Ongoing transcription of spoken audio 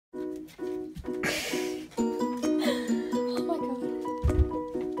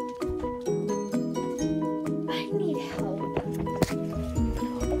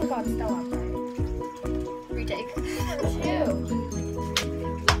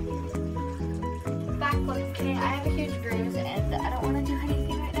watching. I have a huge bruise and I don't want to do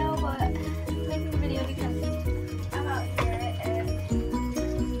anything right now, but I'm making a video because I'm out here and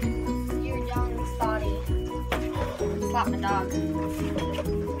your young spotty slapped my dog.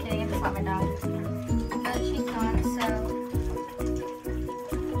 Kidding, I just slapped my dog. But she's gone, so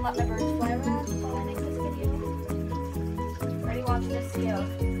let my birds fly around while I make this video. Ready? Watch this video.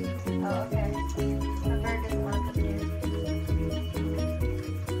 Oh, okay. My bird doesn't want to come here.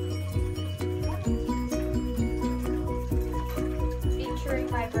 Featuring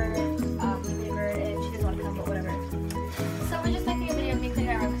my bird, pretty bird, and she doesn't want to come, but whatever. So we're just making a video of me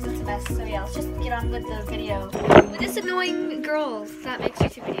cleaning my room because it's the best. So yeah, let's just get on with the video. With this annoying girl that makes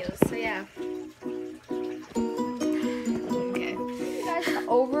YouTube videos. So yeah. Okay. Guys, an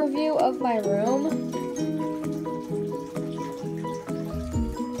overview of my room.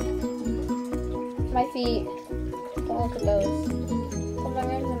 My feet, don't look at those. So my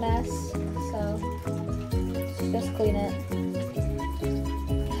room's a mess, so let's just clean it.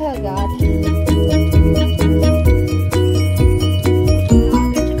 Oh god. I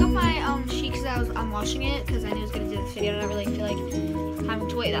took off my sheet because I'm washing it because I knew I was going to do this video and I really feel like having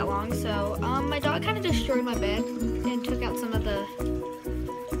to wait that long. So my dog kind of destroyed my bed and took out some of the,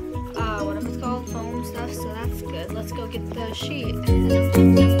 whatever it's called, foam stuff, so that's good. Let's go get the sheet.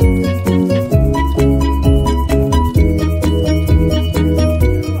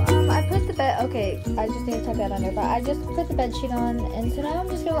 Okay, I just need to tuck that under, but I just put the bed sheet on, and so now I'm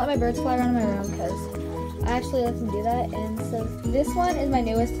just gonna let my birds fly around my room because I actually let them do that. And so this one is my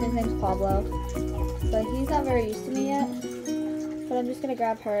newest, and his name's Pablo. So he's not very used to me yet, but I'm just gonna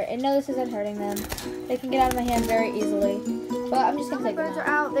grab her. And no, this isn't hurting them. They can get out of my hand very easily, but I'm just gonna take them out. My birds are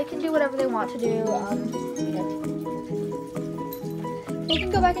out. They can do whatever they want to do. You know. They can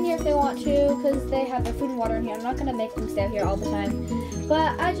go back in here if they want to because they have their food and water in here. I'm not gonna make them stay out here all the time.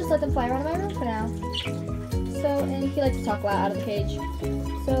 But I just let them fly around my room for now. So, and he likes to talk loud out of the cage.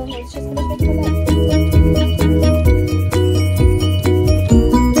 So, let's just finish making my bed.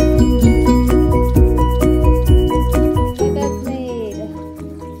 My bed's made.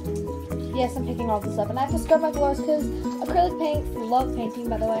 Yes, I'm picking all this up. And I have to scrub my floors because acrylic paint, love painting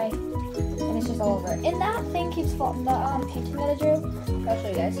by the way. And it's just all over. And that thing keeps falling, the painting that I drew. I'll show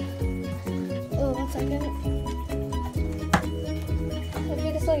you guys. Oh, 1 second. I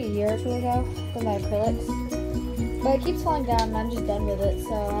did this like a year or two ago with my acrylics, but it keeps falling down and I'm just done with it,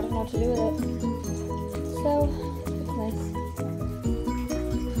 so I don't know what to do with it. So, it's nice.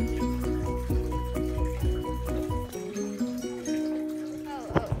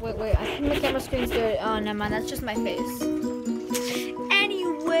 Oh, wait, I think the camera screen's dirty. Oh, never mind, that's just my face.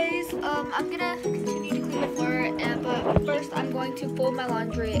 Anyways, I'm gonna continue to clean the floor, but first I'm going to fold my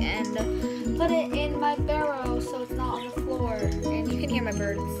laundry and put it in my barrel so it's not on the floor. And you can hear my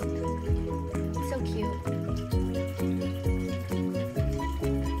birds. So cute.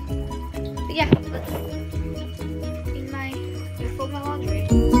 But yeah, let's fold my laundry.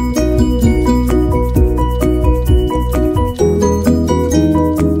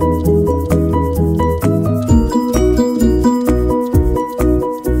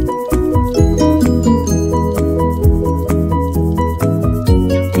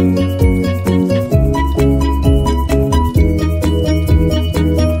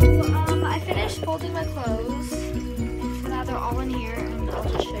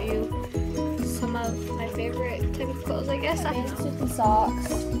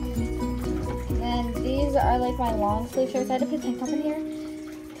 Socks, and these are like my long sleeve shirts. I had to put a tank top in here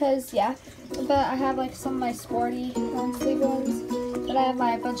because yeah, but I have like some of my sporty long sleeve ones, but I have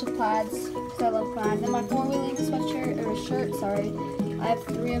my bunch of plaids because I love plaid, and then my four-wheeling sweatshirt or shirt, sorry, I have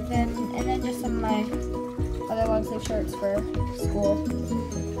 3 of them, and then just some of my other long sleeve shirts for school.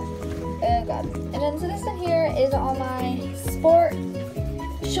 Oh god. And then so this in here is all my sport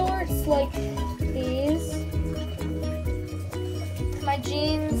shorts, like these. My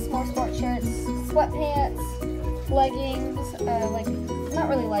jeans, more sport shirts, sweatpants, leggings, like, not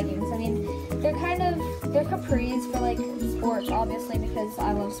really leggings, I mean, they're capris for, like, sports, obviously, because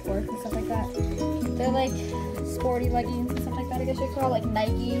I love sports and stuff like that. They're, like, sporty leggings and stuff like that, I guess you'd call it, like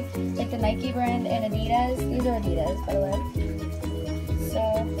Nike, like the Nike brand, and Adidas. These are Adidas, by the way. So,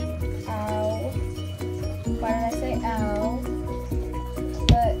 ow. Why did I say ow?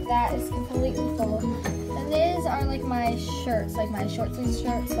 But that is completely full. These are like my shirts, like my short sleeve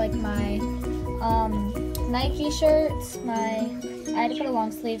shirts, like my Nike shirts, I had to put a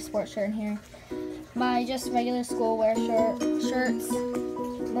long sleeve sports shirt in here, my just regular school wear shirts,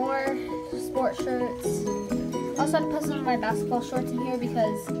 more sport shirts. Also had to put some of my basketball shorts in here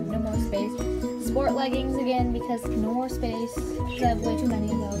because no more space. Sport leggings again because no more space because I have way too many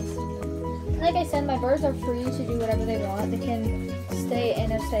of those. And I like I said, my birds are free to do whatever they want. They can stay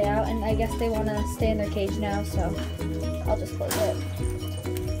in or stay out, and I guess they want to stay in their cage now, so I'll just close it.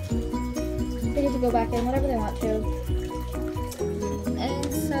 They get to go back in whenever they want to.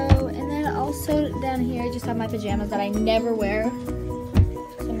 And then also down here, I just have my pajamas that I never wear.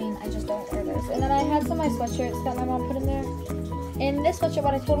 I mean, I just don't wear those. And then I had some of my sweatshirts that my mom put in there. And this sweatshirt,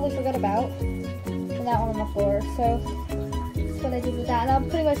 what I totally forgot about, and that one on the floor. So that's what I did with that. And I'm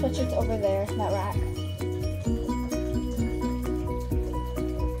putting my sweatshirts over there in that rack.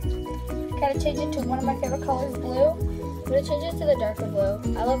 Kind of change it to one of my favorite colors, blue. I'm gonna change it to the darker blue.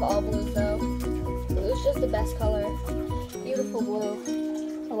 I love all blues though. Blue is just the best color. Beautiful blue.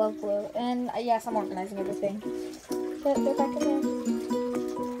 I love blue. And yes, I'm organizing everything. But they're back in there.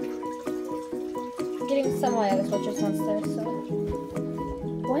 Getting some of my other sweatshirts downstairs, so.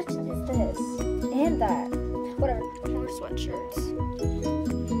 What is this? And that. Whatever. More sweatshirts. So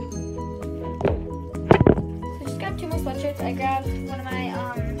I just grabbed 2 more sweatshirts. I grabbed one of my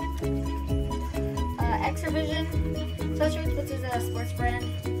Extravision sweatshirts, which is a sports brand.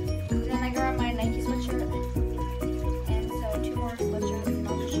 And then I grabbed my Nike sweatshirt. And so 2 more sweatshirts. And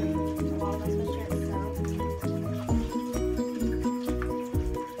I'll just show you a lot of my sweatshirts. So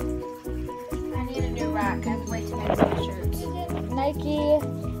I need a new rack. I have way too many sweatshirts. Nike,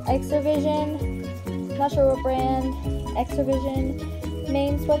 Extravision, not sure what brand, Extravision,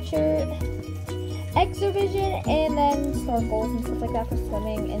 main sweatshirt, Extravision, and then snorkels and stuff like that for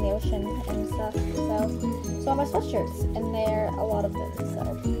swimming in the ocean and stuff. So all my sweatshirts, and there are a lot of them, so it's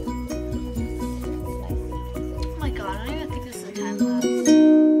nice. Oh my god, I don't even think this is a time lapse.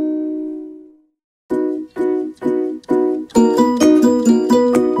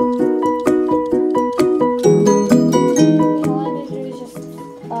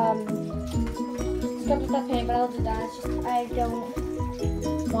 But I'll do that. It's just I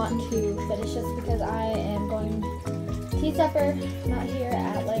don't want to finish this because I am going tea supper, not here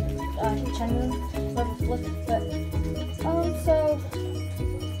at like Chenwood, but so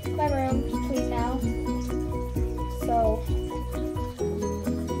my room's clean now. So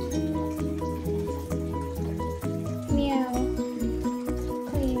meow,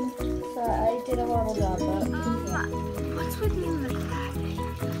 clean. So I did a horrible job, but What's with me in the crack?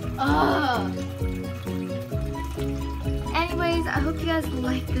 Oh. Anyways, I hope you guys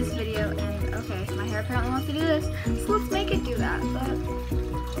liked this video, and okay, my hair apparently wants to do this, so let's make it do that. But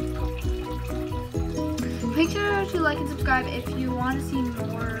make sure to like and subscribe if you want to see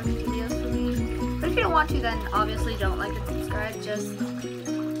more videos from me. But if you don't want to, then obviously don't like and subscribe. Just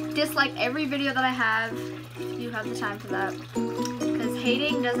dislike every video that I have if you have the time for that. Because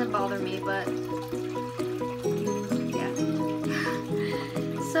hating doesn't bother me, but yeah.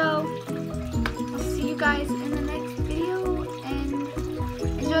 So I'll see you guys in the next video.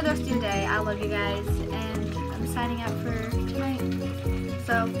 Enjoy the rest of your day. I love you guys, and I'm signing out for tonight.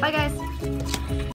 So, bye guys.